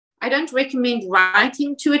I don't recommend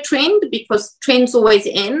writing to a trend because trends always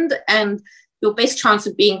end, and your best chance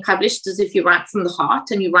of being published is if you write from the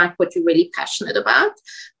heart and you write what you're really passionate about.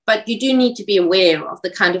 But you do need to be aware of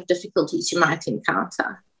the kind of difficulties you might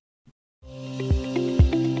encounter.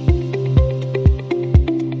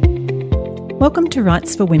 Welcome to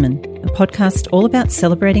Writes for Women, a podcast all about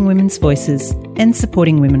celebrating women's voices and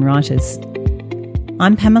supporting women writers.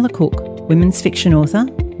 I'm Pamela Cook, women's fiction author,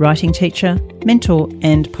 writing teacher, mentor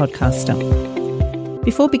and podcaster.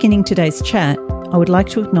 Before beginning today's chat, I would like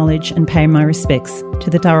to acknowledge and pay my respects to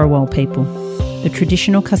the Dharawal people, the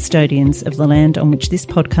traditional custodians of the land on which this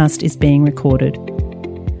podcast is being recorded,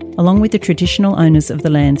 along with the traditional owners of the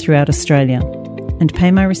land throughout Australia, and pay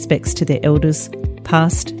my respects to their elders,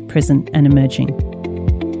 past, present and emerging.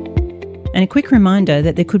 And a quick reminder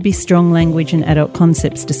that there could be strong language and adult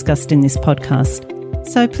concepts discussed in this podcast,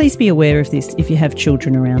 so please be aware of this if you have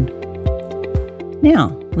children around. Now,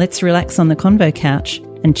 let's relax on the convo couch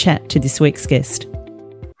and chat to this week's guest.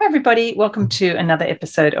 Hi everybody, welcome to another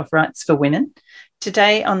episode of Writes for Women.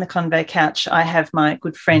 Today on the convo couch, I have my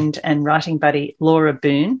good friend and writing buddy Laura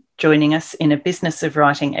Boone joining us in a Business of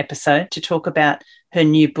Writing episode to talk about her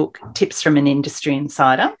new book, Tips from an Industry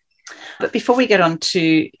Insider. But before we get on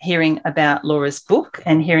to hearing about Laura's book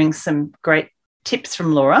and hearing some great tips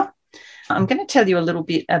from Laura, I'm going to tell you a little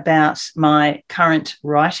bit about my current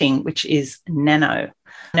writing, which is Nano.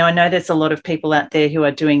 Now, I know there's a lot of people out there who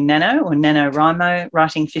are doing Nano or NaNoWriMo,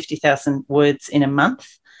 writing 50,000 words in a month.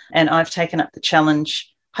 And I've taken up the challenge,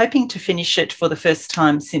 hoping to finish it for the first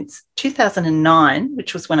time since 2009,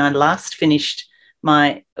 which was when I last finished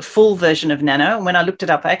my full version of Nano. And when I looked it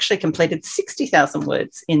up, I actually completed 60,000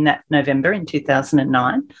 words in that November in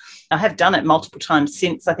 2009. I have done it multiple times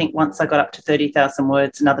since. I think once I got up to 30,000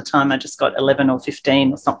 words, another time I just got 11 or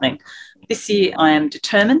 15 or something. This year I am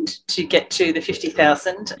determined to get to the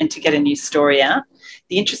 50,000 and to get a new story out.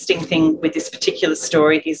 The interesting thing with this particular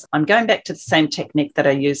story is I'm going back to the same technique that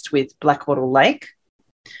I used with Blackwattle Lake,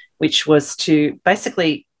 which was to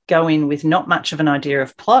basically go in with not much of an idea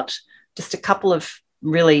of plot, just a couple of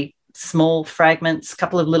really small fragments, a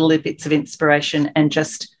couple of little bits of inspiration, and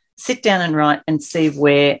just sit down and write and see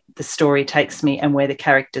where the story takes me and where the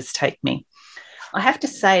characters take me. I have to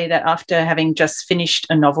say that after having just finished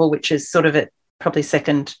a novel, which is sort of at probably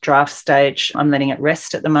second draft stage, I'm letting it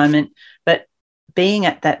rest at the moment, but being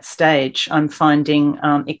at that stage, I'm finding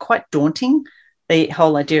it quite daunting, the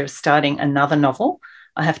whole idea of starting another novel,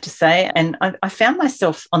 I have to say. And I found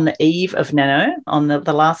myself on the eve of Nano, on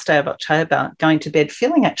the last day of October, going to bed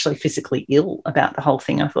feeling actually physically ill about the whole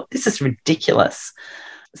thing. I thought, this is ridiculous.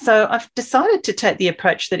 So I've decided to take the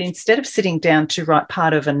approach that instead of sitting down to write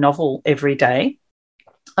part of a novel every day,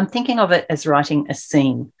 I'm thinking of it as writing a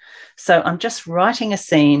scene. So I'm just writing a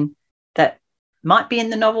scene that might be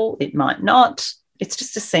in the novel, it might not. It's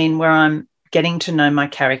just a scene where I'm getting to know my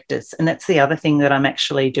characters. And that's the other thing that I'm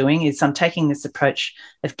actually doing is I'm taking this approach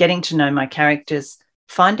of getting to know my characters,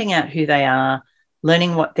 finding out who they are,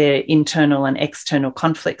 learning what their internal and external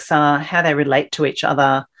conflicts are, how they relate to each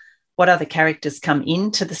other, what other characters come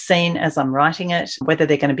into the scene as I'm writing it, whether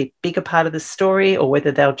they're going to be a bigger part of the story or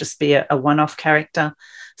whether they'll just be a one-off character.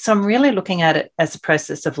 So I'm really looking at it as a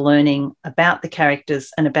process of learning about the characters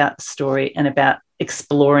and about the story and about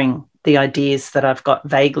exploring the ideas that I've got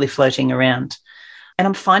vaguely floating around. And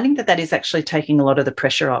I'm finding that is actually taking a lot of the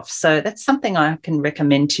pressure off. So that's something I can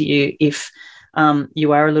recommend to you if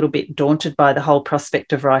you are a little bit daunted by the whole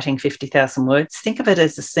prospect of writing 50,000 words. Think of it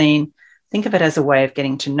as a scene. Think of it as a way of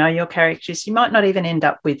getting to know your characters. You might not even end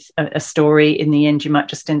up with a story in the end. You might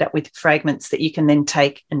just end up with fragments that you can then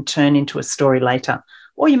take and turn into a story later.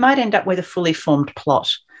 Or you might end up with a fully formed plot.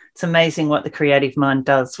 It's amazing what the creative mind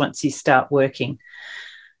does once you start working.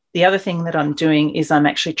 The other thing that I'm doing is I'm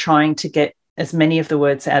actually trying to get as many of the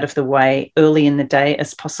words out of the way early in the day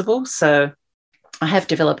as possible. So I have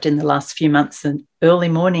developed in the last few months an early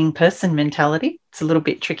morning person mentality. It's a little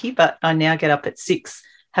bit tricky, but I now get up at 6,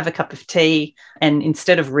 have a cup of tea, and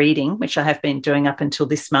instead of reading, which I have been doing up until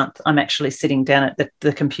this month, I'm actually sitting down at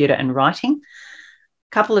the computer and writing.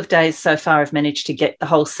 A couple of days so far, I've managed to get the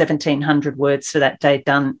whole 1,700 words for that day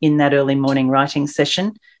done in that early morning writing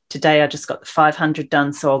session. Today, I just got the 500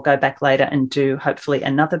 done, so I'll go back later and do hopefully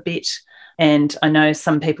another bit. And I know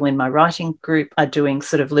some people in my writing group are doing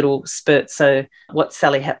sort of little spurts. So what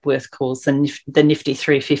Sally Hepworth calls the nifty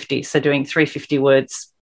 350. So doing 350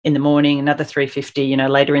 words in the morning, another 350,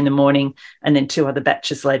 later in the morning, and then 2 other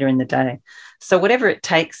batches later in the day. So whatever it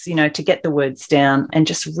takes, to get the words down and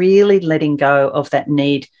just really letting go of that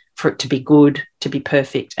need for it to be good, to be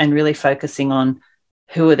perfect, and really focusing on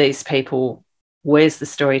who are these people, where's the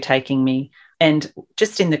story taking me, And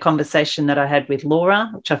just in the conversation that I had with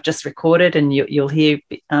Laura, which I've just recorded, and you'll hear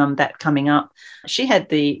that coming up, she had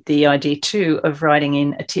the idea too of writing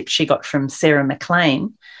in a tip she got from Sarah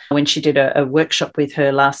McLean when she did a workshop with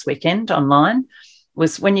her last weekend online,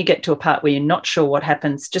 was when you get to a part where you're not sure what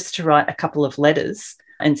happens, just to write a couple of letters.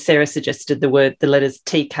 And Sarah suggested the letters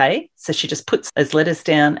TK. So she just puts those letters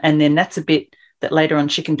down, and then that's a bit that later on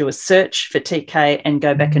she can do a search for TK and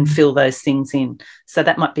go back and fill those things in. So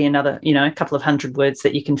that might be another, a couple of 100 words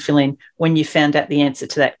that you can fill in when you found out the answer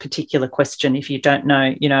to that particular question, if you don't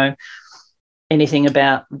know, anything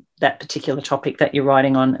about that particular topic that you're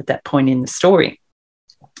writing on at that point in the story.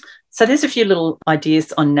 So there's a few little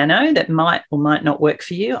ideas on Nano that might or might not work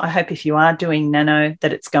for you. I hope if you are doing Nano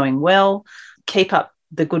that it's going well. Keep up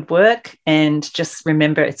the good work, and just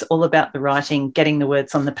remember it's all about the writing, getting the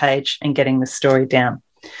words on the page and getting the story down.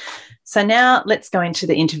 So now let's go into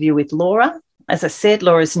the interview with Laura. As I said,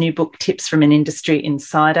 Laura's new book, Tips from an Industry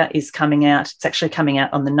Insider, is coming out. It's actually coming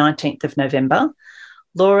out on the 19th of November.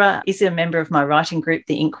 Laura is a member of my writing group,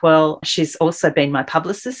 The Inkwell. She's also been my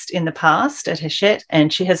publicist in the past at Hachette,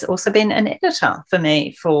 and she has also been an editor for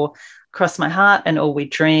me for Cross My Heart and All We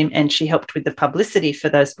Dream, and she helped with the publicity for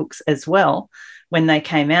those books as well when they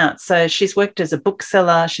came out. So she's worked as a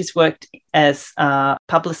bookseller, she's worked as a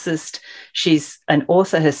publicist, she's an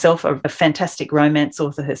author herself, a fantastic romance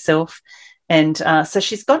author herself. And so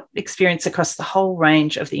she's got experience across the whole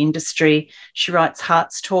range of the industry. She writes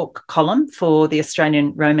Hearts Talk column for the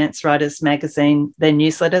Australian Romance Writers magazine, their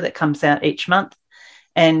newsletter that comes out each month.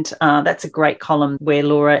 And that's a great column where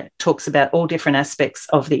Laura talks about all different aspects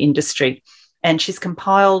of the industry. And she's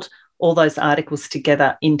compiled all those articles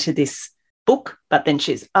together into this book, but then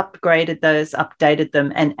she's upgraded those, updated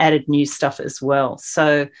them, and added new stuff as well.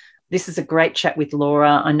 So this is a great chat with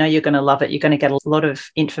Laura. I know you're going to love it. You're going to get a lot of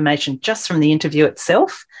information just from the interview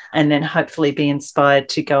itself, and then hopefully be inspired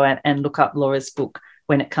to go out and look up Laura's book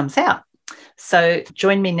when it comes out. So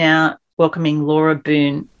join me now welcoming Laura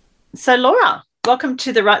Boone. So Laura, welcome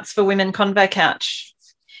to the Rights for Women Convo Couch.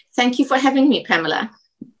 Thank you for having me, Pamela.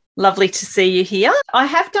 Lovely to see you here. I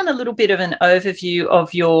have done a little bit of an overview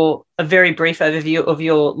of a very brief overview of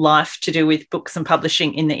your life to do with books and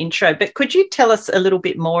publishing in the intro, but could you tell us a little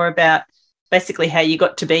bit more about basically how you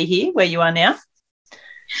got to be here, where you are now?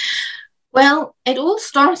 Well, it all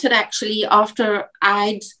started actually after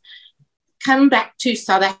I'd come back to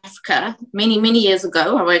South Africa many, many years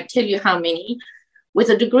ago. I won't tell you how many, with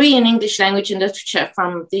a degree in English language and literature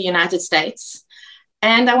from the United States.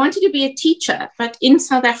 And I wanted to be a teacher, but in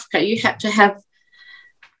South Africa, you had to have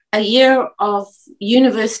a year of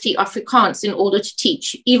university Afrikaans in order to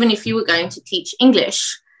teach, even if you were going to teach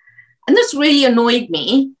English. And this really annoyed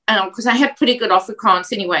me because I had pretty good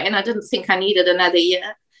Afrikaans anyway, and I didn't think I needed another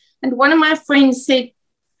year. And one of my friends said,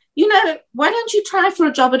 why don't you try for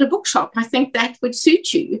a job at a bookshop? I think that would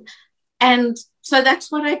suit you. And so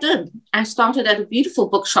that's what I did. I started at a beautiful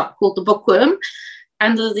bookshop called The Bookworm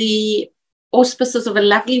under the auspices of a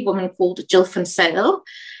lovely woman called Jill Van Sale.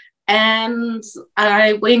 And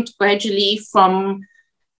I went gradually from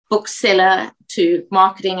bookseller to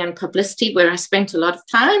marketing and publicity, where I spent a lot of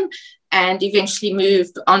time, and eventually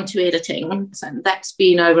moved on to editing. And that's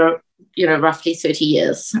been over, roughly 30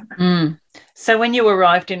 years. Mm. So when you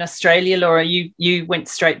arrived in Australia, Laura, you went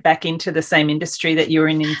straight back into the same industry that you were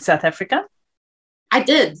in South Africa? I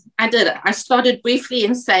did. I started briefly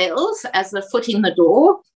in sales as a foot in the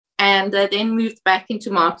door, and then moved back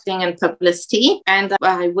into marketing and publicity. And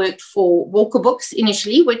I worked for Walker Books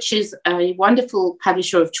initially, which is a wonderful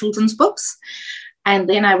publisher of children's books. And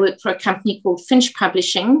then I worked for a company called Finch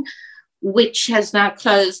Publishing, which has now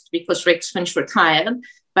closed because Rex Finch retired.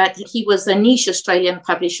 But he was a niche Australian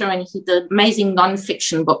publisher, and he did amazing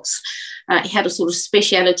non-fiction books. He had a sort of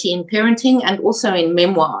speciality in parenting and also in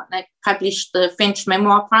memoir. I published the French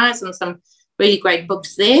Memoir Prize and some really great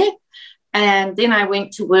books there. And then I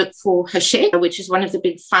went to work for Hachette, which is one of the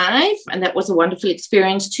big five, and that was a wonderful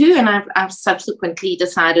experience too. And I've subsequently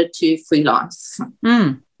decided to freelance.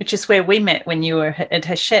 Which is where we met when you were at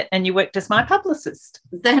Hachette and you worked as my publicist.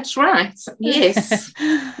 That's right, yes.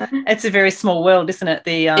 It's a very small world, isn't it?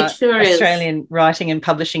 The Australian writing and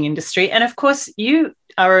publishing industry. And, of course, you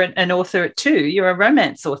are an author too. You're a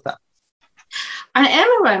romance author. I am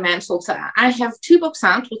a romance author. I have 2 books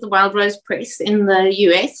out with the Wild Rose Press in the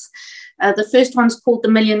US. The first one's called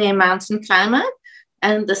The Millionaire Mountain Climber,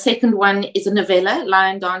 and the second one is a novella,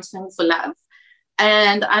 Lion Dancing for Love.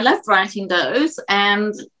 And I loved writing those,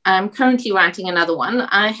 and I'm currently writing another one.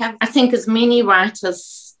 I have, I think, as many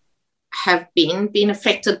writers have been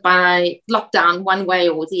affected by lockdown one way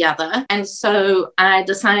or the other. And so I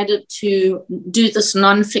decided to do this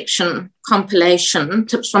nonfiction compilation,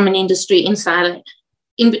 Tips from an Industry Insider,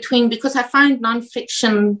 in between, because I find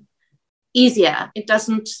nonfiction easier.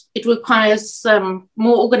 It requires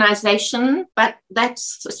more organization, but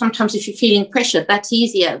that's sometimes, if you're feeling pressure, that's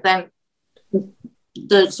easier than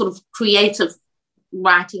the sort of creative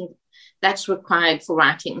writing that's required for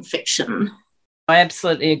writing fiction. I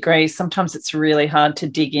absolutely agree. Sometimes it's really hard to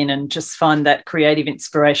dig in and just find that creative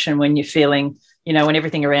inspiration when you're feeling, when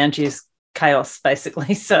everything around you is chaos,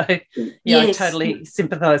 basically. So, yes. I totally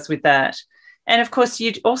sympathise with that. And, of course,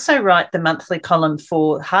 you also write the monthly column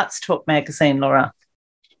for Hearts Talk magazine, Laura.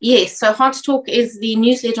 Yes, so Hearts Talk is the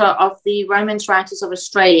newsletter of the Romance Writers of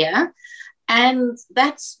Australia, and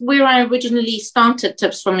that's where I originally started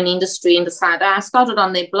Tips from an Industry Insider. I started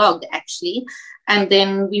on their blog, actually, and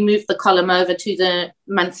then we moved the column over to the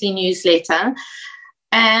monthly newsletter.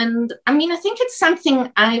 And, I think it's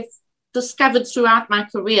something I've discovered throughout my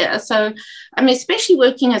career. So, especially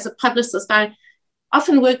working as a publicist, I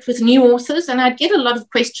often worked with new authors, and I'd get a lot of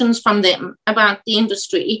questions from them about the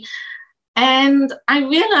industry. And I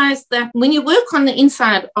realized that when you work on the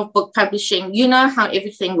inside of book publishing, you know how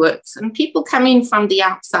everything works. And people come in from the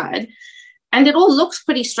outside, and it all looks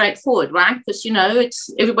pretty straightforward, right? Because,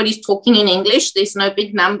 everybody's talking in English. There's no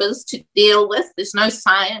big numbers to deal with. There's no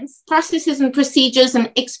science. Processes and procedures and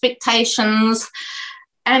expectations.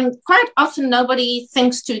 And quite often nobody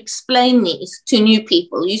thinks to explain these to new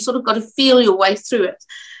people. You sort of got to feel your way through it.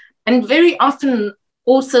 And very often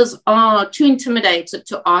authors are too intimidated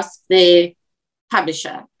to ask their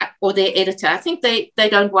publisher or their editor. I think they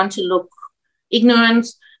don't want to look ignorant,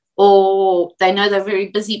 or they know they're very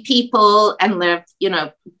busy people and they're,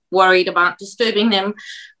 worried about disturbing them.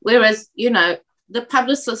 Whereas, the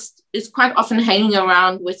publicist is quite often hanging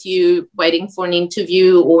around with you, waiting for an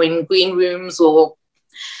interview or in green rooms,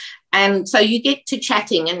 and so you get to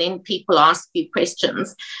chatting and then people ask you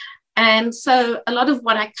questions. And so a lot of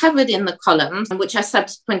what I covered in the columns, which I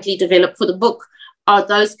subsequently developed for the book, are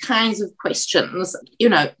those kinds of questions.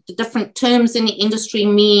 The different terms in the industry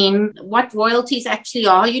mean, what royalties actually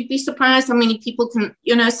are. You'd be surprised how many people can,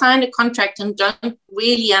 sign a contract and don't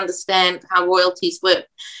really understand how royalties work.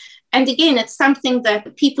 And again, it's something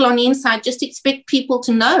that people on the inside just expect people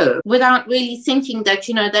to know without really thinking that,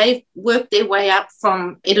 they've worked their way up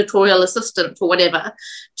from editorial assistant or whatever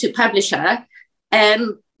to publisher.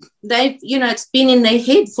 And they've, it's been in their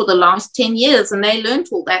head for the last 10 years and they learned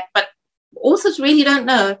all that, but authors really don't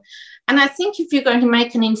know. And I think if you're going to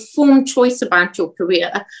make an informed choice about your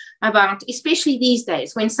career, about, especially these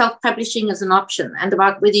days when self-publishing is an option, and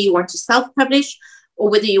about whether you want to self-publish or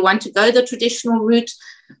whether you want to go the traditional route,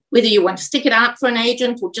 whether you want to stick it out for an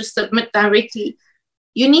agent or just submit directly,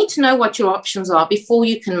 you need to know what your options are before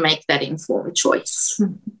you can make that informed choice.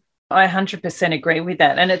 I 100% agree with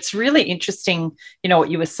that. And it's really interesting, what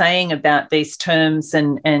you were saying about these terms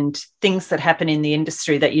and things that happen in the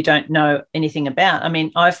industry that you don't know anything about.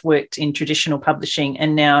 I've worked in traditional publishing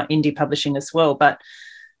and now indie publishing as well, but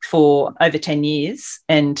for over 10 years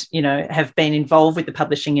and, have been involved with the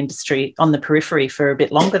publishing industry on the periphery for a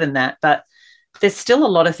bit longer than that. But there's still a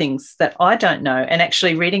lot of things that I don't know. And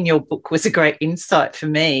actually reading your book was a great insight for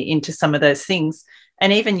me into some of those things.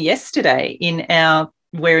 And even yesterday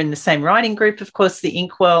we're in the same writing group, of course, the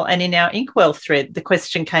Inkwell, and in our Inkwell thread, the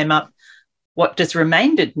question came up, what does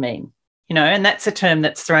remaindered mean? And that's a term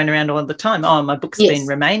that's thrown around all the time. Oh, my book's been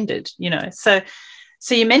remaindered, So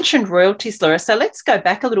you mentioned royalties, Laura. So let's go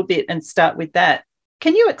back a little bit and start with that.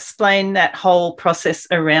 Can you explain that whole process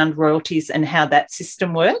around royalties and how that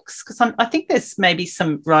system works? Because I think there's maybe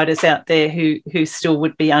some writers out there who still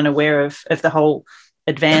would be unaware of the whole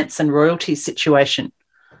advance and royalties situation.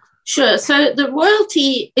 Sure. So the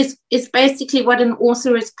royalty is basically what an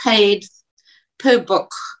author is paid per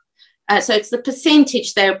book. So it's the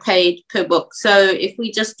percentage they're paid per book. So if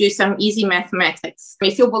we just do some easy mathematics,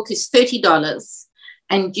 if your book is $30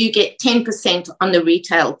 and you get 10% on the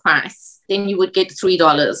retail price, then you would get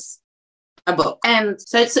 $3 a book. And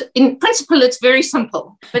so in principle, it's very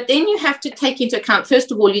simple. But then you have to take into account,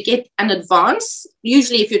 first of all, you get an advance.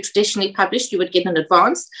 Usually if you're traditionally published, you would get an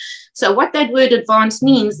advance. So what that word advance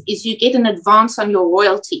means is you get an advance on your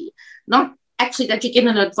royalty, not actually that you get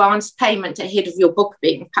an advance payment ahead of your book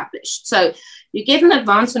being published. So you get an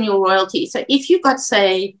advance on your royalty. So if you got,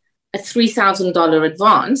 say, a $3,000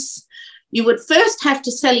 advance, you would first have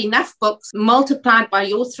to sell enough books multiplied by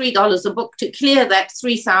your $3 a book to clear that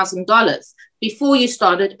 $3,000 before you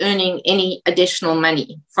started earning any additional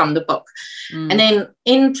money from the book. And then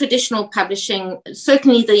in traditional publishing,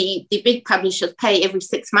 certainly the big publishers pay every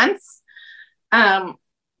 6 months.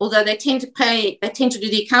 Although they tend to do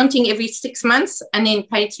the accounting every 6 months and then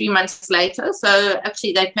pay 3 months later. So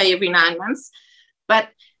actually they pay every 9 months.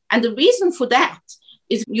 And the reason for that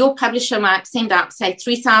is your publisher might send out, say,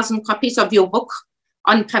 3,000 copies of your book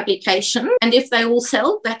on publication. And if they all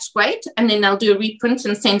sell, that's great. And then they'll do a reprint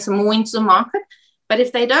and send some more into the market. But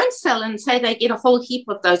if they don't sell and say they get a whole heap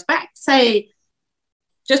of those back, say,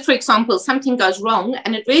 just for example, something goes wrong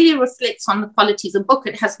and it really reflects on the quality of the book.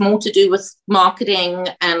 It has more to do with marketing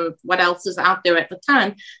and what else is out there at the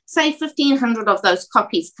time. Say 1,500 of those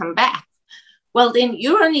copies come back. Well, then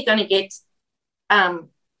you're only going to get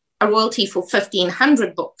a royalty for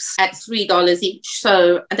 1,500 books at $3 each.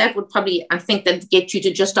 So that would probably, I think, that'd get you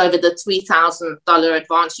to just over the $3,000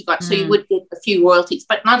 advance you got. So you would get a few royalties,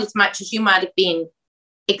 but not as much as you might have been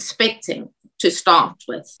expecting to start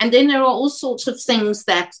with. And then there are all sorts of things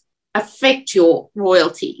that affect your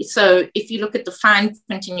royalty. So if you look at the fine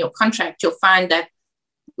print in your contract, you'll find that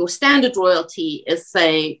your standard royalty is,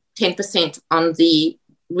 say, 10% on the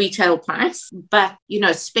retail price, but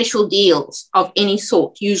special deals of any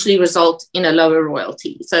sort usually result in a lower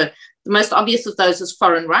royalty. So the most obvious of those is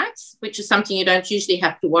foreign rights, which is something you don't usually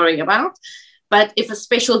have to worry about. But if a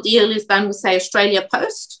special deal is done with, say, Australia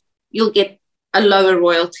Post, you'll get a lower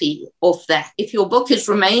royalty off that. If your book is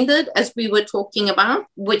remaindered, as we were talking about,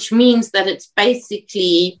 which means that it's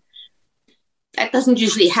basically, that doesn't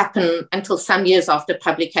usually happen until some years after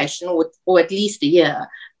publication, or at least a year.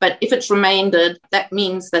 But if it's remaindered, that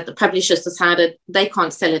means that the publishers decided they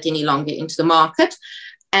can't sell it any longer into the market.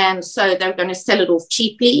 And so they're going to sell it off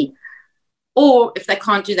cheaply. Or if they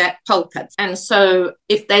can't do that, pulp it. And so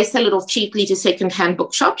if they sell it off cheaply to secondhand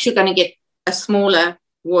bookshops, you're going to get a smaller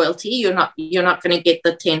royalty. You're not going to get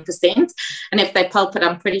the 10%. And if they pulp it,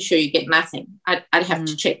 I'm pretty sure you get nothing. I'd have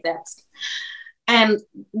to check that. And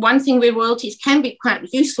one thing where royalties can be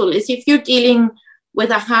quite useful is if you're dealing with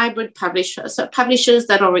a hybrid publisher, so publishers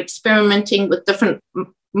that are experimenting with different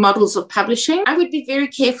models of publishing, I would be very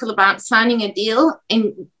careful about signing a deal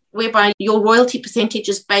whereby your royalty percentage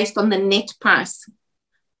is based on the net price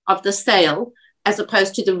of the sale as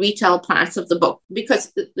opposed to the retail price of the book,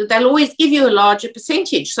 because they'll always give you a larger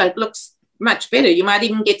percentage. So it looks much better. You might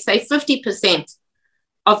even get, say, 50%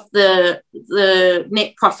 of the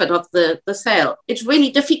net profit of the sale. It's really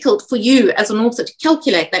difficult for you as an author to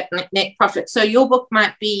calculate that net profit. So your book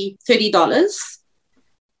might be $30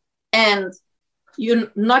 and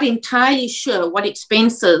you're not entirely sure what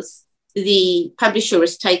expenses the publisher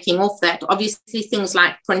is taking off that. Obviously, things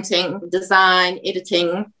like printing, design,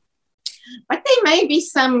 editing, but there may be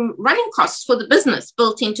some running costs for the business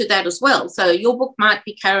built into that as well. So your book might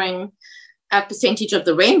be carrying a percentage of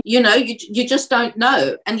the rent. You just don't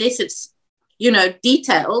know unless it's,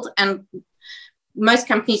 detailed. And most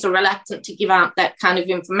companies are reluctant to give out that kind of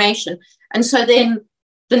information. And so then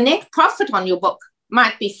the net profit on your book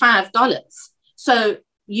might be $5. So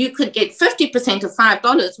you could get 50% of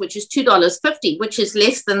 $5, which is $2.50, which is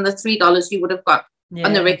less than the $3 you would have got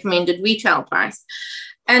on the recommended retail price.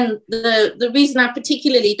 And the reason I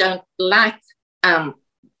particularly don't like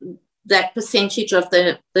that percentage of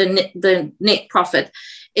the net profit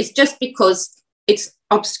is just because it's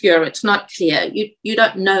obscure, it's not clear. You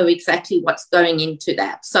don't know exactly what's going into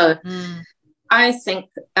that. So I think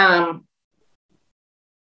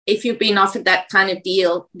if you've been offered that kind of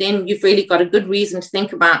deal, then you've really got a good reason to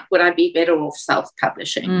think about, would I be better off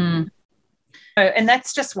self-publishing? And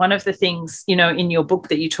that's just one of the things, in your book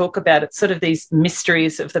that you talk about. It's sort of these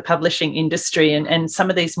mysteries of the publishing industry and some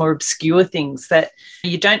of these more obscure things that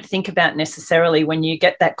you don't think about necessarily when you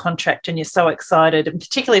get that contract and you're so excited, and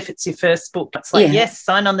particularly if it's your first book. It's like, yes,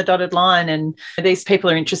 sign on the dotted line and these people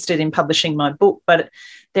are interested in publishing my book. But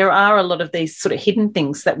there are a lot of these sort of hidden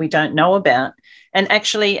things that we don't know about. And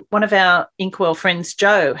actually, one of our Inkwell friends,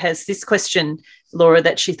 Jo, has this question, Laura,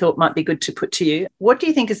 that she thought might be good to put to you. What do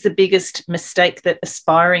you think is the biggest mistake that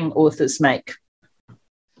aspiring authors make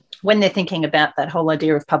when they're thinking about that whole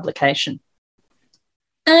idea of publication?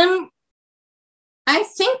 I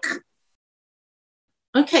think,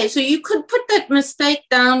 so you could put that mistake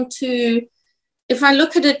down to, if I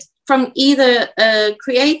look at it from either a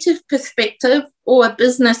creative perspective or a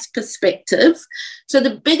business perspective. So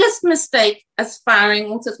the biggest mistake aspiring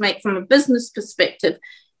authors make from a business perspective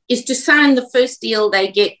is to sign the first deal they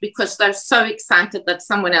get because they're so excited that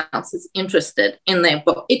someone else is interested in their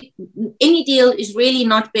book. Any deal is really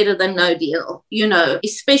not better than no deal,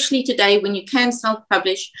 especially today when you can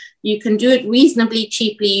self-publish, you can do it reasonably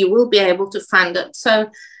cheaply, you will be able to fund it. So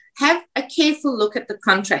have a careful look at the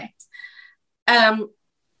contract.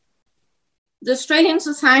 The Australian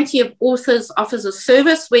Society of Authors offers a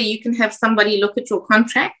service where you can have somebody look at your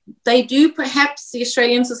contract. They do, perhaps, the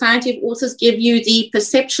Australian Society of Authors give you the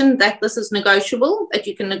perception that this is negotiable, that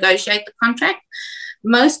you can negotiate the contract.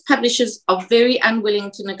 Most publishers are very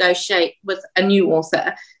unwilling to negotiate with a new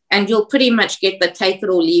author, and you'll pretty much get the take it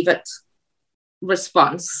or leave it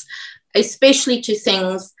response, especially to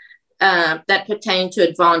things that pertain to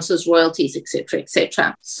advances, royalties, etc.,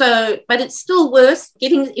 etc. So, but it's still worth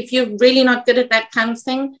getting, if you're really not good at that kind of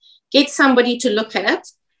thing, get somebody to look at it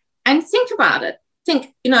and think about it.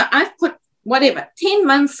 Think, I've put 10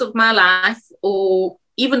 months of my life or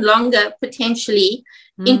even longer potentially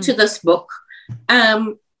into this book.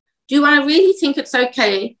 Do I really think it's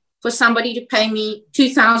okay for somebody to pay me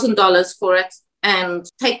 $2,000 for it and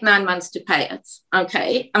take 9 months to pay it?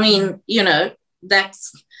 Okay. I mean,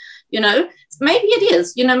 that's, maybe it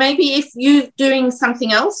is, maybe if you're doing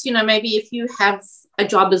something else, maybe if you have a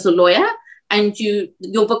job as a lawyer and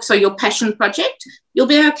your books are your passion project, you'll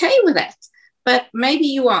be okay with that. But maybe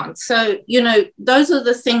you aren't. So, those are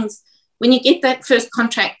the things. When you get that first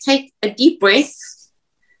contract, take a deep breath.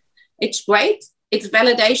 It's great. It's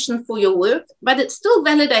validation for your work, but it's still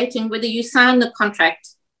validating whether you sign the contract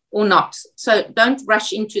or not. So don't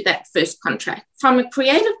rush into that first contract. From a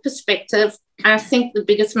creative perspective, I think the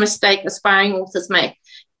biggest mistake aspiring authors make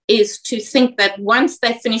is to think that once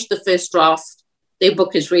they finish the first draft, their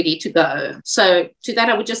book is ready to go. So to that,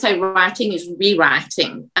 I would just say writing is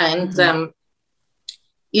rewriting. And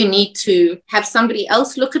you need to have somebody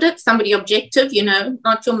else look at it, somebody objective,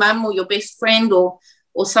 not your mum or your best friend or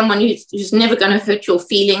someone who's never going to hurt your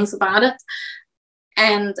feelings about it.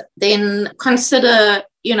 And then consider,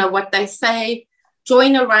 what they say.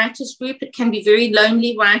 Join a writers group. It can be very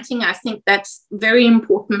lonely writing. I think that's very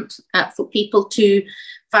important for people to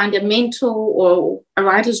find a mentor or a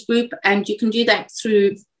writers group. And you can do that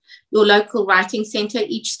through your local writing centre.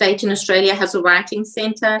 Each state in Australia has a writing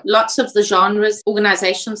centre. Lots of the genres,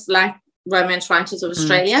 organisations like Romance Writers of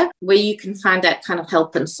Australia, where you can find that kind of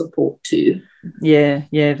help and support too. Yeah,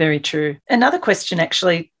 very true. Another question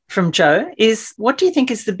actually from Joe is, what do you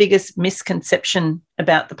think is the biggest misconception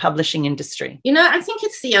about the publishing industry? I think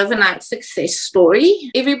it's the overnight success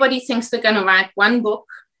story. Everybody thinks they're going to write one book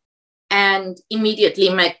and immediately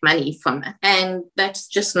make money from it. And that's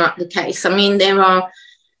just not the case. I mean, there are,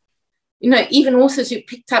 even authors who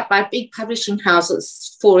picked up by big publishing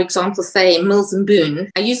houses, for example, say Mills and Boon.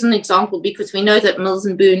 I use an example because we know that Mills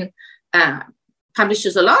and Boon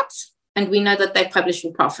publishes a lot, and we know that they publish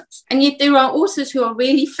for profits. And yet there are authors who are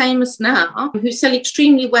really famous now, who sell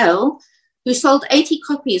extremely well, who sold 80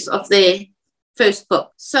 copies of their first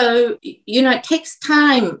book. So, it takes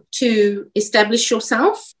time to establish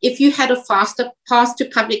yourself. If you had a faster path to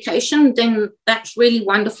publication, then that's really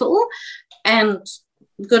wonderful and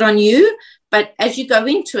good on you. But as you go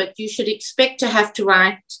into it, you should expect to have to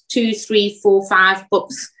write 2, 3, 4, 5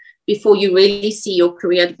 books before you really see your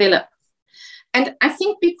career develop. And I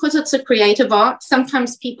think because it's a creative art,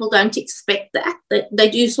 sometimes people don't expect that. They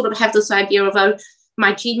do sort of have this idea of,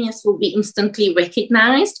 my genius will be instantly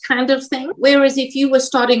recognized kind of thing. Whereas if you were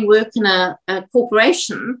starting work in a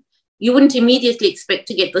corporation, you wouldn't immediately expect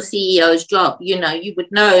to get the CEO's job. You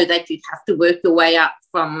would know that you'd have to work your way up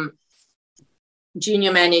from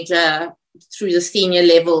junior manager through the senior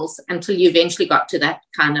levels until you eventually got to that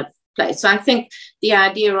kind of place. So I think the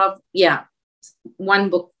idea of, one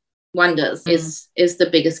book wonders is the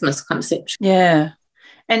biggest misconception. Yeah.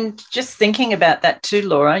 And just thinking about that too,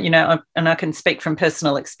 Laura, and I can speak from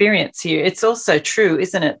personal experience here, it's also true,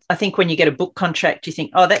 isn't it? I think when you get a book contract, you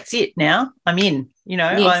think, oh, that's it now, I'm in.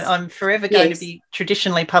 Yes. I'm forever going to be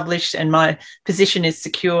traditionally published and my position is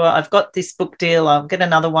secure. I've got this book deal, I'll get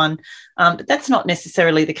another one. But that's not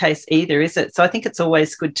necessarily the case either, is it? So I think it's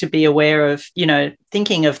always good to be aware of,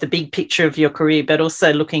 thinking of the big picture of your career, but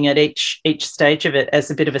also looking at each stage of it as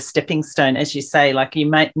a bit of a stepping stone, as you say, like you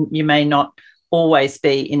may not always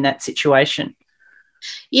be in that situation.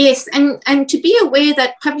 Yes, and to be aware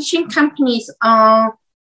that publishing companies are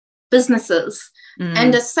businesses,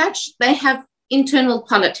 and as such, they have internal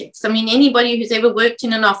politics. I mean, anybody who's ever worked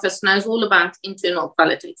in an office knows all about internal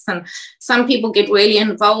politics, and some people get really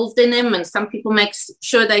involved in them, and some people make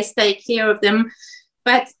sure they stay clear of them.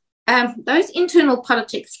 But those internal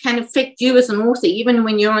politics can affect you as an author, even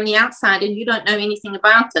when you're on the outside and you don't know anything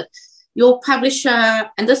about it. Your publisher,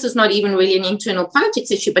 and this is not even really an internal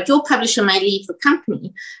politics issue, but your publisher may leave the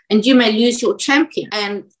company and you may lose your champion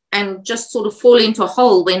and just sort of fall into a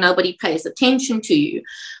hole where nobody pays attention to you.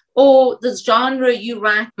 or the genre you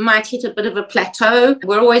write might hit a bit of a plateau.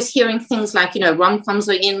 We're always hearing things like, rom-coms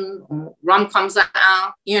are in, or rom-coms are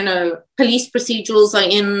out, police procedurals are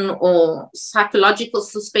in, or psychological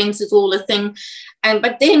suspense is all a thing.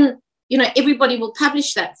 But then, everybody will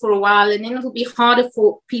publish that for a while, and then it'll be harder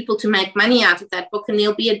for people to make money out of that book, and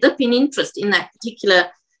there'll be a dip in interest in that particular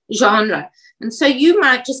genre. And so you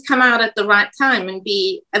might just come out at the right time and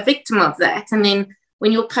be a victim of that. And then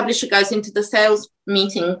when your publisher goes into the sales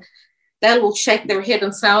meeting, they'll all shake their head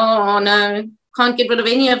and say, oh, no, can't get rid of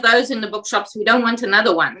any of those in the bookshops. We don't want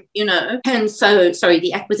another one, And so,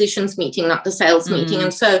 the acquisitions meeting, not the sales meeting.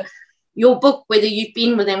 And so your book, whether you've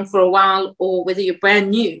been with them for a while or whether you're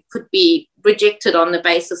brand new, could be rejected on the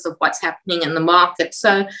basis of what's happening in the market.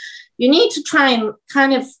 So you need to try and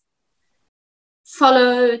kind of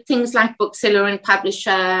follow things like Bookseller and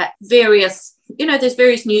Publisher, there's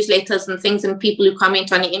various newsletters and things and people who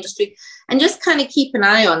comment on the industry, and just kind of keep an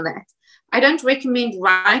eye on that. I don't recommend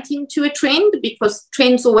writing to a trend because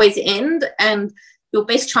trends always end, and your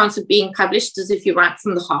best chance of being published is if you write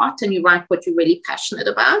from the heart and you write what you're really passionate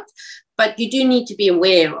about. But you do need to be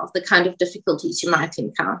aware of the kind of difficulties you might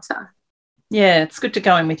encounter. Yeah, it's good to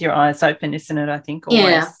go in with your eyes open, isn't it, I think,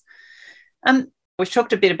 always. Yeah. We've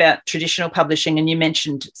talked a bit about traditional publishing, and you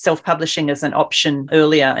mentioned self-publishing as an option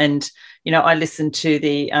earlier. And, I listened to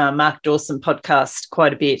the Mark Dawson podcast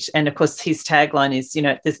quite a bit. And, of course, his tagline is,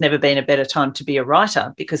 there's never been a better time to be a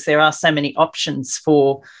writer, because there are so many options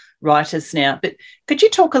for writers now. But could you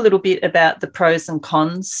talk a little bit about the pros and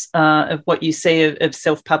cons of what you see of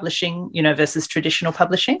self-publishing, versus traditional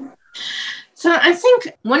publishing? So I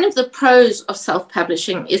think one of the pros of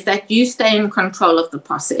self-publishing is that you stay in control of the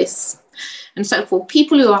process. And so for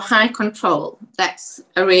people who are high control, that's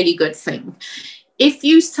a really good thing. If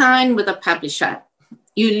you sign with a publisher,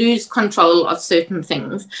 you lose control of certain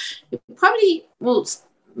things. You probably will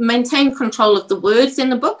maintain control of the words in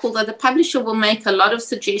the book, although the publisher will make a lot of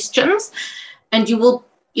suggestions, and you will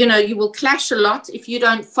clash a lot if you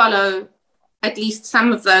don't follow at least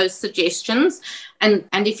some of those suggestions. And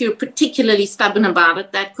if you're particularly stubborn about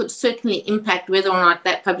it, that could certainly impact whether or not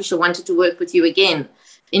that publisher wanted to work with you again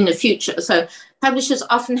in the future. So publishers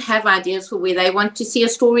often have ideas for where they want to see a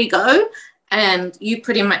story go, and you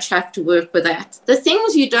pretty much have to work with that. The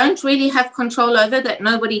things you don't really have control over that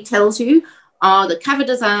nobody tells you are the cover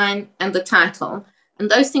design and the title. And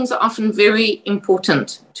those things are often very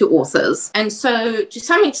important to authors. And so to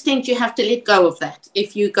some extent, you have to let go of that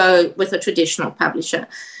if you go with a traditional publisher.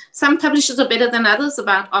 Some publishers are better than others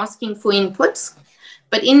about asking for inputs,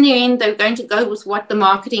 but in the end, they're going to go with what the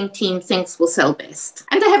marketing team thinks will sell best.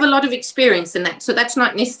 And they have a lot of experience in that. So that's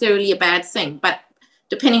not necessarily a bad thing, but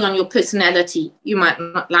depending on your personality, you might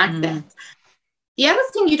not like that. The other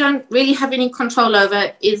thing you don't really have any control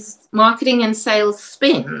over is marketing and sales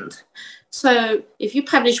spend. So if you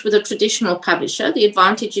publish with a traditional publisher, the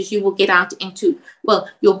advantage is you will get out into,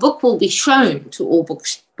 your book will be shown to all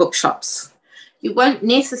bookshops. You won't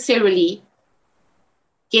necessarily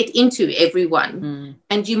get into everyone,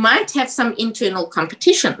 and you might have some internal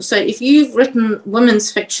competition. So if you've written women's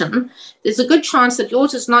fiction, there's a good chance that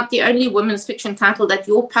yours is not the only women's fiction title that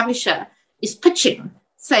your publisher is pitching,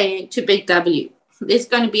 say, to Big W. There's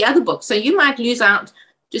going to be other books. So you might lose out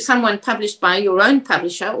to someone published by your own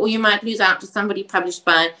publisher, or you might lose out to somebody published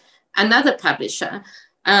by another publisher.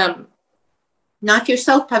 Now, if you're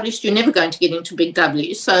self-published, you're never going to get into Big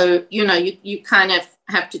W. So, you kind of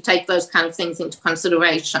have to take those kind of things into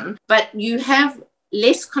consideration. But you have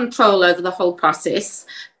less control over the whole process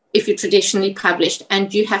if you're traditionally published,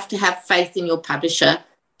 and you have to have faith in your publisher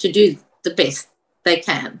to do the best they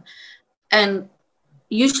can. And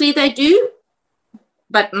usually they do,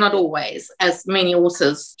 but not always, as many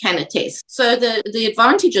authors can attest. So the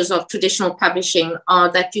advantages of traditional publishing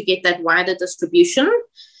are that you get that wider distribution.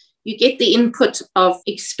 You get the input of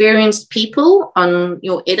experienced people on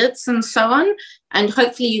your edits and so on, and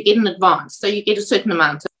hopefully you get an advance. So you get a certain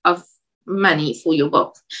amount of money for your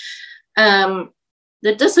book. The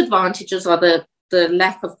disadvantages are the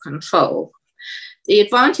lack of control. The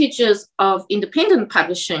advantages of independent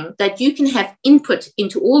publishing, that you can have input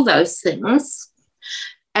into all those things.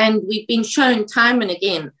 And we've been shown time and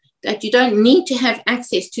again that you don't need to have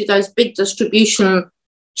access to those big distribution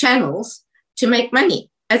channels to make money.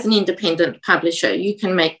 As an independent publisher, you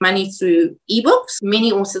can make money through ebooks.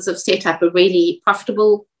 Many authors have set up a really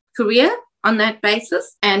profitable career on that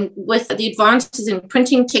basis. And with the advances in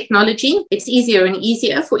printing technology, it's easier and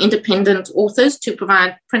easier for independent authors to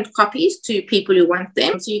provide print copies to people who want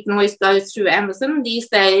them. So you can always go through Amazon. These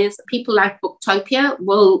days, people like Booktopia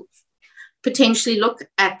will potentially look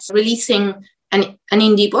at releasing an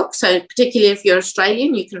indie book. So particularly if you're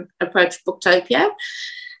Australian, you can approach Booktopia.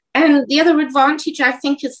 And the other advantage, I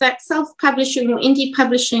think, is that self-publishing or indie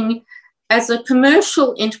publishing as a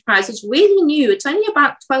commercial enterprise is really new. It's only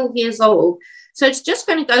about 12 years old. So it's just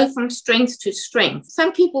going to go from strength to strength.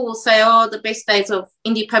 Some people will say, oh, the best days of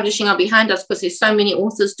indie publishing are behind us because there's so many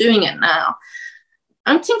authors doing it now.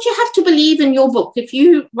 I think you have to believe in your book. If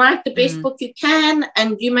you write the best book you can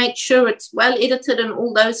and you make sure it's well edited and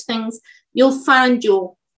all those things, you'll find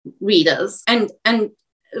your readers. And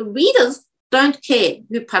readers don't care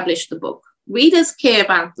who published the book. Readers care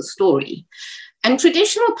about the story. And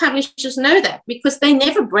traditional publishers know that because they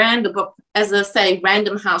never brand a book as a, say,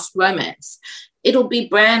 Random House romance. It'll be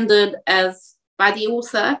branded as by the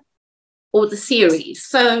author or the series.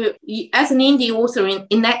 So as an indie author,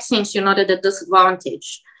 in that sense, you're not at a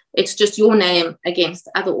disadvantage. It's just your name against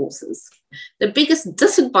other authors. The biggest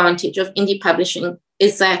disadvantage of indie publishing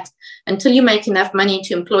is that until you make enough money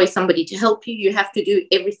to employ somebody to help you, you have to do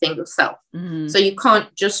everything yourself. So you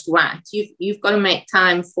can't just write. You've got to make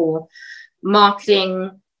time for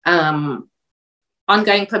marketing,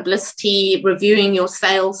 ongoing publicity, reviewing your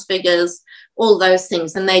sales figures, all those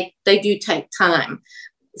things. And they do take time.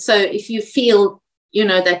 So if you feel,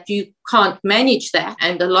 that you can't manage that,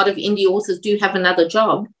 and a lot of indie authors do have another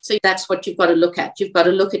job, so that's what you've got to look at. You've got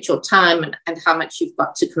to look at your time and how much you've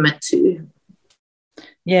got to commit to.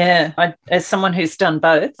 Yeah, as someone who's done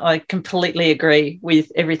both, I completely agree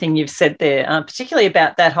with everything you've said there, particularly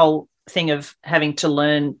about that whole thing of having to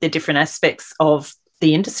learn the different aspects of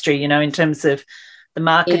the industry, in terms of the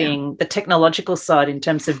marketing, the technological side, in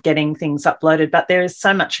terms of getting things uploaded. But there is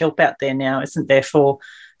so much help out there now, isn't there, for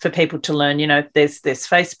people to learn. There's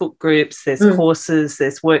Facebook groups, there's courses,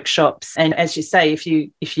 there's workshops. And as you say, if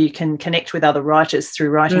you can connect with other writers through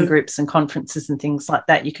writing groups and conferences and things like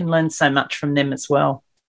that, you can learn so much from them as well.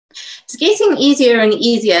 It's getting easier and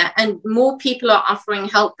easier, and more people are offering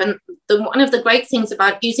help. And one of the great things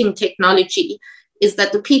about using technology is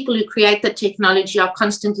that the people who create the technology are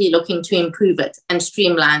constantly looking to improve it and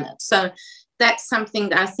streamline it. So that's something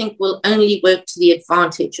that I think will only work to the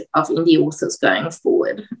advantage of indie authors going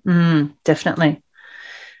forward. Definitely.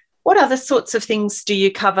 What other sorts of things do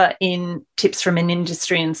you cover in Tips from an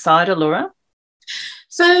Industry Insider, Laura?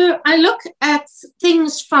 So I look at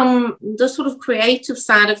things from the sort of creative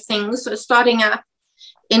side of things. So starting out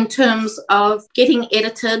in terms of getting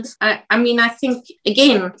edited. I think,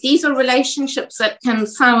 again, these are relationships that can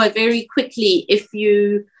sour very quickly if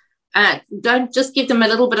you don't just give them a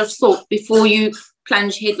little bit of thought before you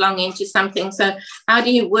plunge headlong into something. So how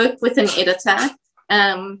do you work with an editor?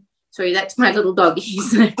 Sorry, that's my little dog.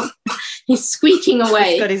 He's squeaking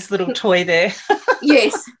away. He's got his little toy there.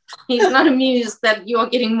 Yes, he's not amused that you're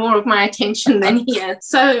getting more of my attention than he is.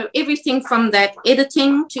 So everything from that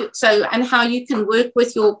editing and how you can work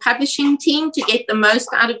with your publishing team to get the most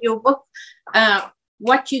out of your book,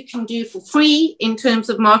 what you can do for free in terms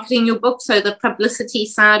of marketing your book, so the publicity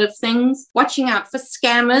side of things, watching out for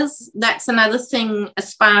scammers. That's another thing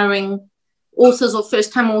aspiring authors or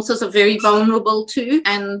first-time authors are very vulnerable to,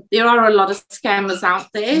 and there are a lot of scammers out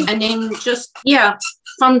there. And then just,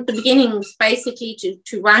 from the beginnings, basically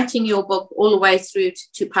to writing your book all the way through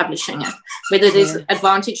to publishing it, whether there's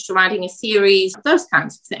advantage to writing a series, those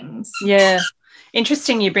kinds of things. Yeah.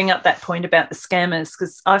 Interesting you bring up that point about the scammers,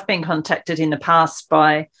 because I've been contacted in the past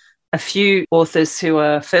by a few authors who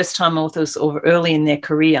are first-time authors or early in their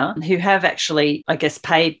career who have actually, I guess,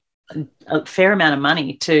 paid a fair amount of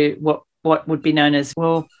money to what would be known as,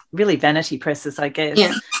 really vanity presses, I guess.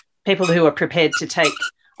 Yeah. People who are prepared to take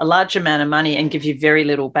a large amount of money and give you very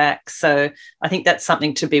little back. So I think that's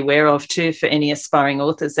something to be aware of too for any aspiring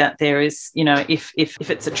authors out there is, if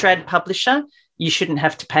it's a trad publisher, you shouldn't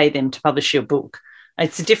have to pay them to publish your book.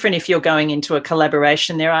 It's different if you're going into a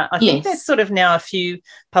collaboration. I think there's sort of now a few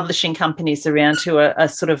publishing companies around who are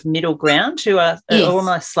sort of middle ground, who are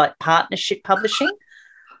almost like partnership publishing.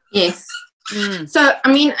 Yes. So,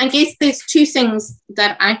 I guess there's two things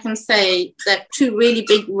that I can say, that two really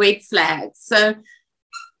big red flags. So,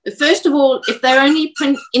 first of all, if they're only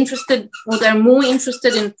interested, or they're more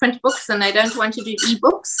interested in print books and they don't want to do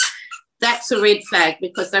ebooks, that's a red flag,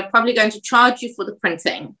 because they're probably going to charge you for the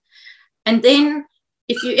printing. And then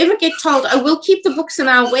if you ever get told, we'll keep the books in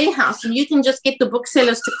our warehouse and you can just get the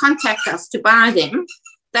booksellers to contact us to buy them,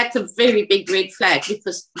 that's a very big red flag,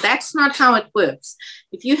 because that's not how it works.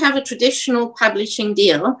 If you have a traditional publishing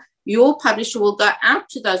deal, your publisher will go out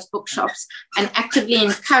to those bookshops and actively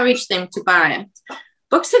encourage them to buy it.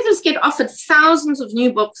 Booksellers get offered thousands of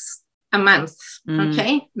new books a month,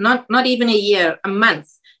 okay? Not even a year, a month,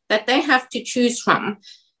 that they have to choose from.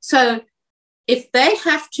 So if they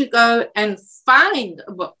have to go and find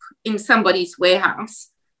a book in somebody's warehouse,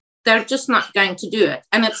 they're just not going to do it.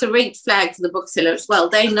 And it's a red flag to the bookseller as well.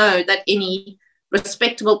 They know that any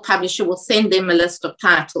respectable publisher will send them a list of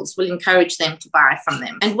titles, will encourage them to buy from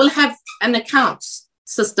them, and will have an account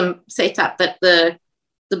system set up that the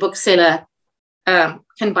bookseller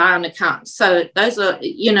can buy on account. So those are,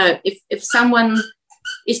 if someone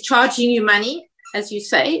is charging you money, as you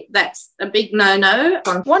say, that's a big no-no.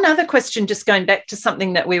 One other question, just going back to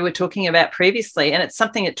something that we were talking about previously, and it's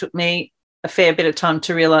something it took me a fair bit of time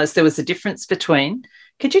to realise there was a difference between.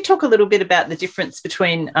 Could you talk a little bit about the difference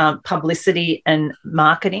between publicity and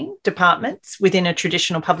marketing departments within a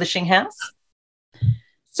traditional publishing house?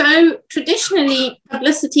 So traditionally,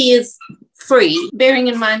 publicity is free, bearing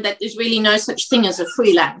in mind that there's really no such thing as a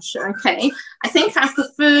free lunch, okay? I think I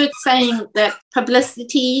preferred saying that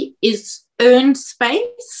publicity is earned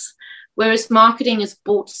space, whereas marketing is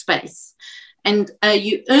bought space. And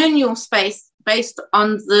you earn your space based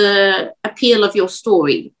on the appeal of your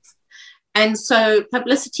story. And so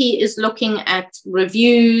publicity is looking at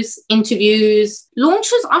reviews, interviews.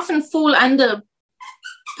 Launches often fall under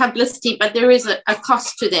publicity, but there is a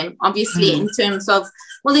cost to them, obviously, in terms of,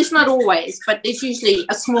 well, there's not always, but there's usually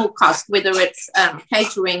a small cost, whether it's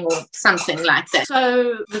catering or something like that.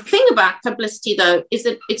 So the thing about publicity, though, is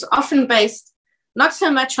that it's often based not so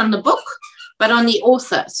much on the book, but on the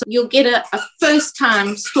author. So you'll get a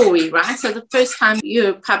first-time story, right? So the first time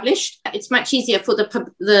you're published, it's much easier for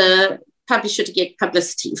the publisher to get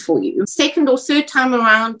publicity for you. Second or third time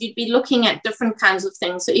around, you'd be looking at different kinds of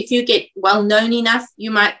things. So if you get well known enough,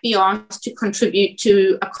 you might be asked to contribute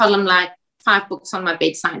to a column like 5 books on my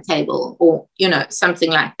bedside table, or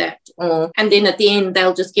something like that. And then at the end,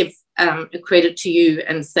 they'll just give a credit to you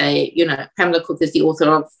and say, Pamela Cook is the author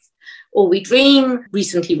of All We Dream,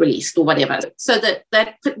 recently released, or whatever. So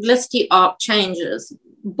that publicity arc changes.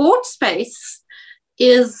 Board space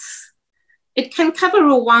it can cover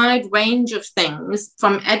a wide range of things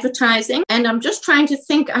from advertising. And I'm just trying to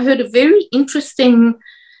think, I heard a very interesting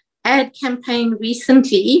ad campaign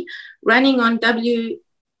recently running on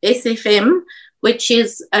WSFM, which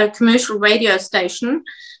is a commercial radio station,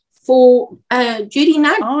 for Judy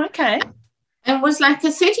Nunn. Oh, okay. And it was like a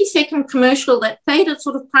 30-second commercial that played at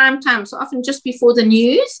sort of prime time, so often just before the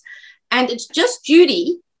news. And it's just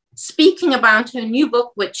Judy speaking about her new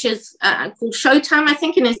book, which is called Showtime, I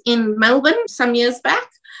think, in Melbourne some years back.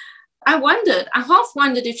 I half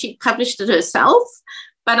wondered if she'd published it herself,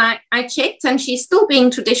 but I checked and she's still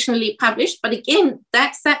being traditionally published. But again,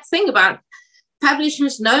 that's that thing about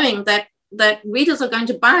publishers knowing that readers are going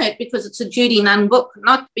to buy it because it's a Judy Nunn book,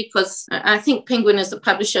 not because I think Penguin is the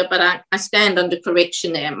publisher, but I stand under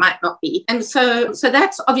correction there. It might not be. And so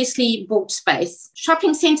that's obviously bought space.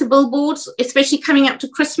 Shopping centre billboards, especially coming up to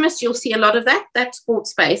Christmas, you'll see a lot of that. That's bought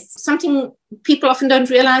space. Something people often don't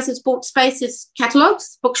realise is bought space is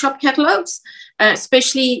catalogues, bookshop catalogues,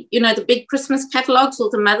 especially, the big Christmas catalogues or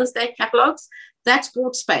the Mother's Day catalogues. That's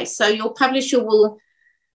bought space. So your publisher will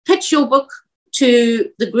pitch your book to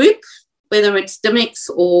the group, whether it's Dymocks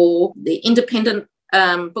or the Independent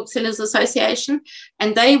Booksellers Association,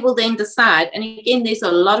 and they will then decide. And again, there's a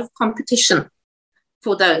lot of competition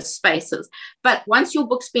for those spaces. But once your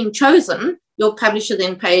book's been chosen, your publisher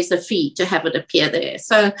then pays a fee to have it appear there.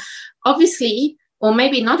 So obviously, or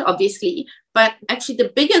maybe not obviously, but actually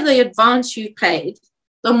the bigger the advance you paid,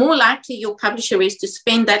 the more likely your publisher is to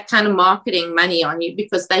spend that kind of marketing money on you,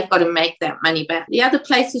 because they've got to make that money back. The other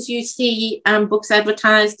places you see books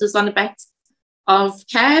advertised is on the back of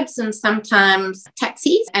cabs and sometimes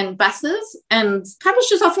taxis and buses. And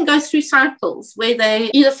publishers often go through cycles where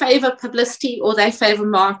they either favour publicity or they favour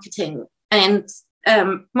marketing. And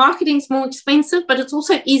marketing is more expensive, but it's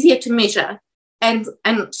also easier to measure. And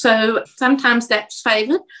so sometimes that's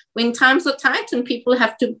favoured. When times are tight and people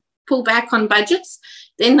have to pull back on budgets,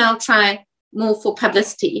 then they'll try more for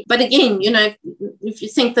publicity. But again, if you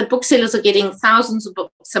think that booksellers are getting thousands of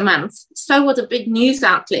books a month, so are the big news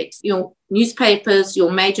outlets, your newspapers,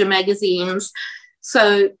 your major magazines.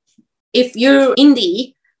 So if you're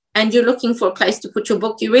indie and you're looking for a place to put your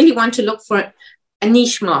book, you really want to look for a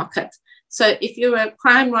niche market. So if you're a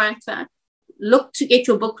crime writer, look to get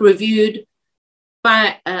your book reviewed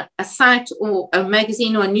by a site or a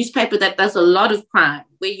magazine or a newspaper that does a lot of crime,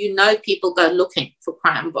 where people go looking for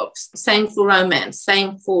crime books. Same for romance,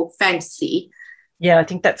 same for fantasy. Yeah, I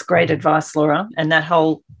think that's great advice, Laura. And that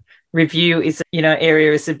whole review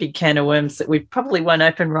area is a big can of worms that we probably won't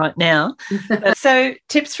open right now. So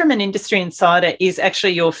Tips from an Industry Insider is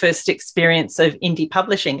actually your first experience of indie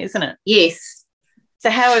publishing, isn't it? Yes. So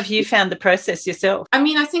how have you found the process yourself? I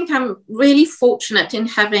mean, I think I'm really fortunate in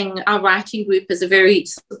having our writing group as a very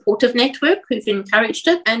supportive network who've encouraged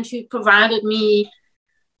it and who provided me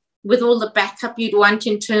with all the backup you'd want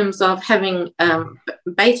in terms of having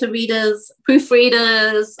beta readers,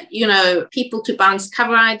 proofreaders, people to bounce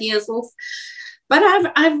cover ideas off. But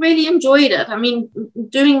I've really enjoyed it. I mean,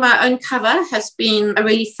 doing my own cover has been a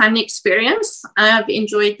really fun experience. I've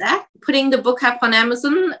enjoyed that. Putting the book up on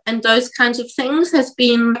Amazon and those kinds of things has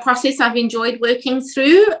been a process I've enjoyed working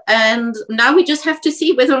through. And now we just have to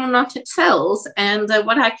see whether or not it sells and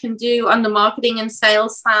what I can do on the marketing and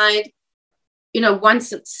sales side.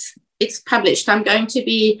 Once it's published, I'm going to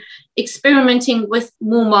be experimenting with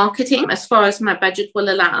more marketing as far as my budget will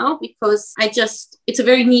allow, because it's a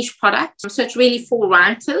very niche product. So it's really for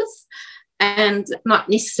writers and not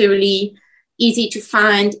necessarily easy to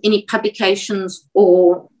find any publications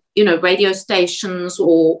or, radio stations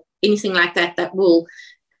or anything like that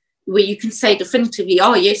where you can say definitively,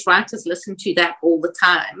 oh, yes, writers listen to that all the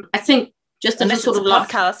time. I think just as a sort of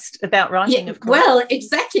podcast about writing, of course. Well,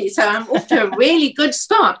 exactly. So I'm off to a really good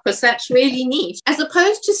start because that's really neat. As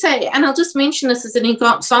opposed to say, and I'll just mention this as an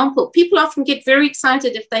example, people often get very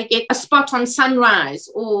excited if they get a spot on Sunrise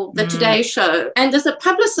or the Today Show. And as a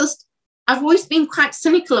publicist, I've always been quite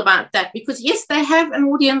cynical about that because, yes, they have an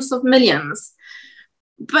audience of millions,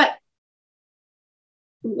 but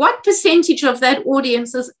what percentage of that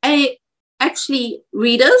audience is actually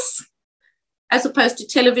readers as opposed to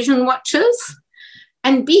television watchers,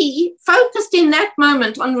 and B, focused in that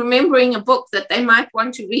moment on remembering a book that they might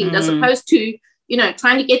want to read, as opposed to,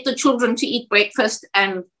 trying to get the children to eat breakfast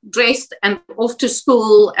and dressed and off to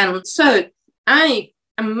school. And so I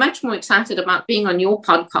am much more excited about being on your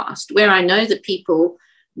podcast, where I know that people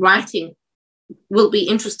writing will be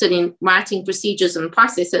interested in writing procedures and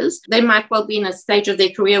processes. They might well be in a stage of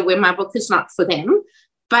their career where my book is not for them.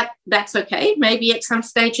 But that's okay. Maybe at some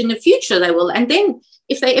stage in the future they will. And then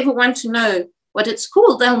if they ever want to know what it's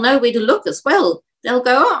called, they'll know where to look as well. They'll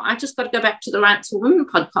go, oh, I just got to go back to the Rights for Women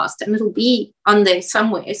podcast and it'll be on there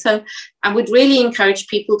somewhere. So I would really encourage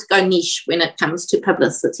people to go niche when it comes to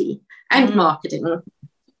publicity and marketing.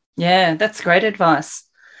 Yeah, that's great advice.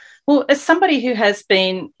 Well, as somebody who has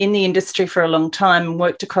been in the industry for a long time and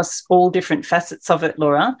worked across all different facets of it,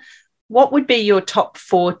 Laura, what would be your top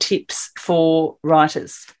 4 tips for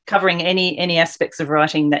writers, covering any aspects of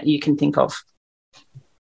writing that you can think of?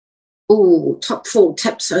 Oh, top 4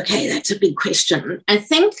 tips. Okay, that's a big question. I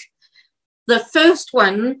think the first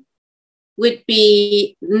one would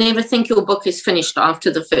be never think your book is finished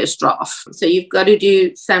after the first draft. So you've got to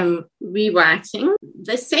do some rewriting.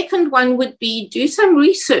 The second one would be do some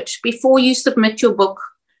research before you submit your book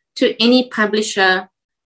to any publisher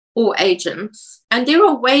or agents. And there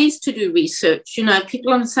are ways to do research.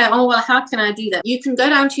 People want to say, oh, well, how can I do that? You can go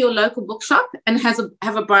down to your local bookshop and have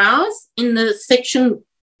a browse in the section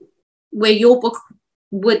where your book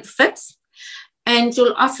would fit. And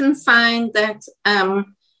you'll often find that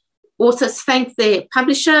authors thank their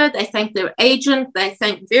publisher, they thank their agent, they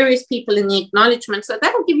thank various people in the acknowledgement. So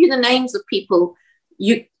that'll give you the names of people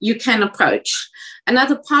you can approach.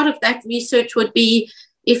 Another part of that research would be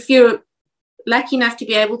if you're lucky enough to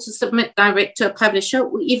be able to submit direct to a publisher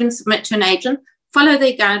or even submit to an agent, follow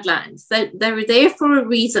their guidelines. They're there for a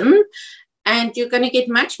reason, and you're going to get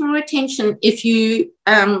much more attention if you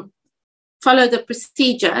follow the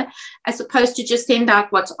procedure as opposed to just send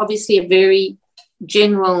out what's obviously a very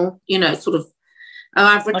general, sort of, oh,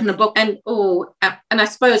 I've written a book, and I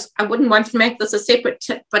suppose I wouldn't want to make this a separate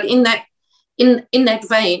tip, but in that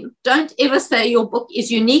vein, don't ever say your book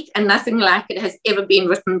is unique and nothing like it has ever been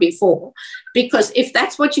written before, because if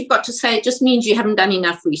that's what you've got to say, it just means you haven't done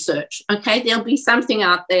enough research. Okay, there'll be something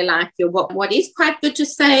out there like your book. What is quite good to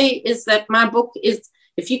say is that my book is,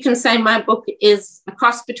 if you can say my book is a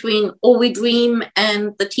cross between All We Dream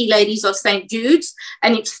and The Tea Ladies of St. Jude's,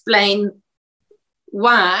 and explain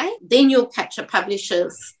why, then you'll catch a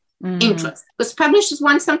publisher's interest. Because publishers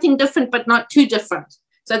want something different, but not too different.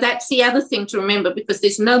 So that's the other thing to remember, because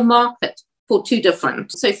there's no market for too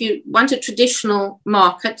different. So if you want a traditional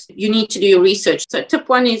market, you need to do your research. So tip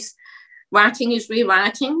 1 is writing is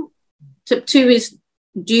rewriting. Tip 2 is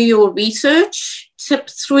do your research. Tip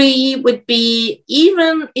 3 would be,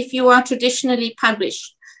 even if you are traditionally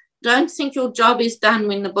published, don't think your job is done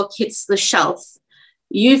when the book hits the shelf.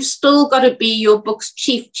 You've still got to be your book's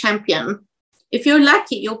chief champion. If you're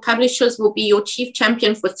lucky, your publishers will be your chief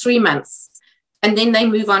champion for 3 months, and then they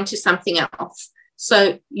move on to something else.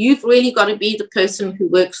 So you've really got to be the person who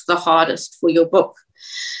works the hardest for your book.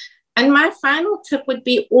 And my final tip would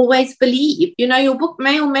be always believe. Your book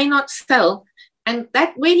may or may not sell, And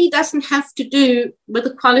that really doesn't have to do with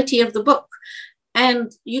the quality of the book.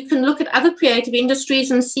 And you can look at other creative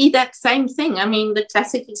industries and see that same thing. I mean, the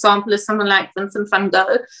classic example is someone like Vincent van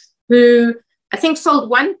Gogh, who I think sold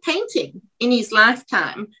one painting in his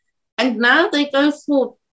lifetime. And now they go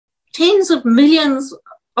for tens of millions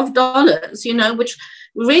of dollars, which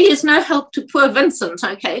really is no help to poor Vincent,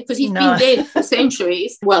 okay, because he's been dead for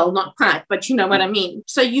centuries. Well, not quite, but you know what I mean.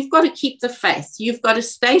 So you've got to keep the faith. You've got to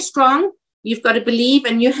stay strong. You've got to believe,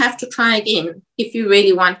 and you have to try again if you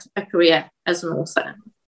really want a career as an author.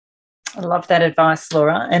 I love that advice,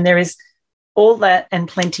 Laura. And there is all that and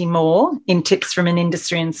plenty more in Tips from an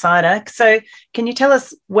Industry Insider. So can you tell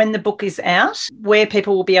us when the book is out, where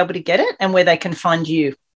people will be able to get it and where they can find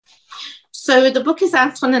you? So the book is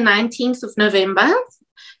out on the 19th of November.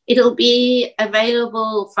 It'll be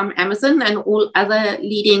available from Amazon and all other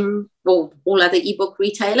all other ebook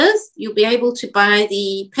retailers. You'll be able to buy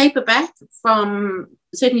the paperback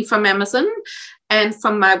certainly from Amazon and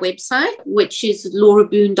from my website, which is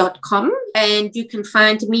lauraboone.com. And you can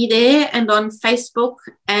find me there and on Facebook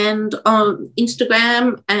and on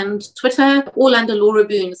Instagram and Twitter, all under Laura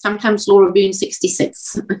Boone, sometimes Laura Boone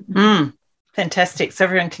 66. Fantastic. So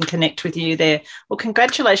everyone can connect with you there. Well,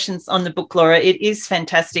 congratulations on the book, Laura. It is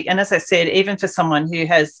fantastic. And as I said, even for someone who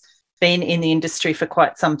has been in the industry for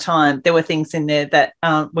quite some time, there were things in there that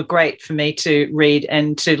were great for me to read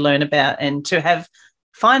and to learn about and to have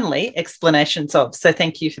finally explanations of. So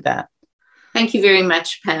thank you for that. Thank you very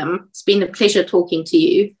much, Pam. It's been a pleasure talking to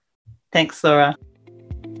you. Thanks, Laura.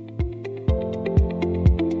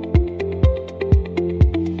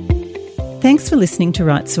 Thanks for listening to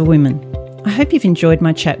Rights for Women. I hope you've enjoyed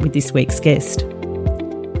my chat with this week's guest.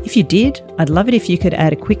 If you did, I'd love it if you could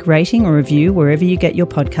add a quick rating or review wherever you get your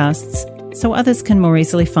podcasts so others can more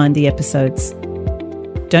easily find the episodes.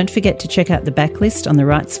 Don't forget to check out the backlist on the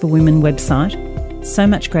Rights for Women website. So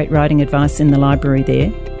much great writing advice in the library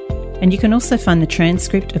there. And you can also find the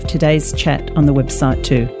transcript of today's chat on the website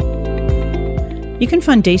too. You can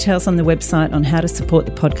find details on the website on how to support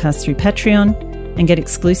the podcast through Patreon and get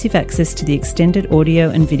exclusive access to the extended audio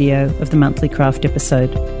and video of the monthly craft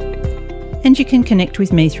episode. And you can connect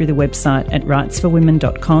with me through the website at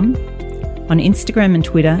rightsforwomen.com, on Instagram and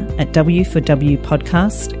Twitter at W4W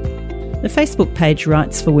Podcast, the Facebook page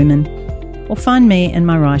Rights for Women, or find me and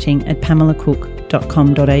my writing at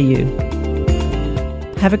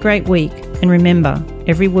pamelacook.com.au. Have a great week, and remember,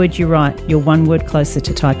 every word you write, you're one word closer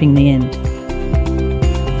to typing the end.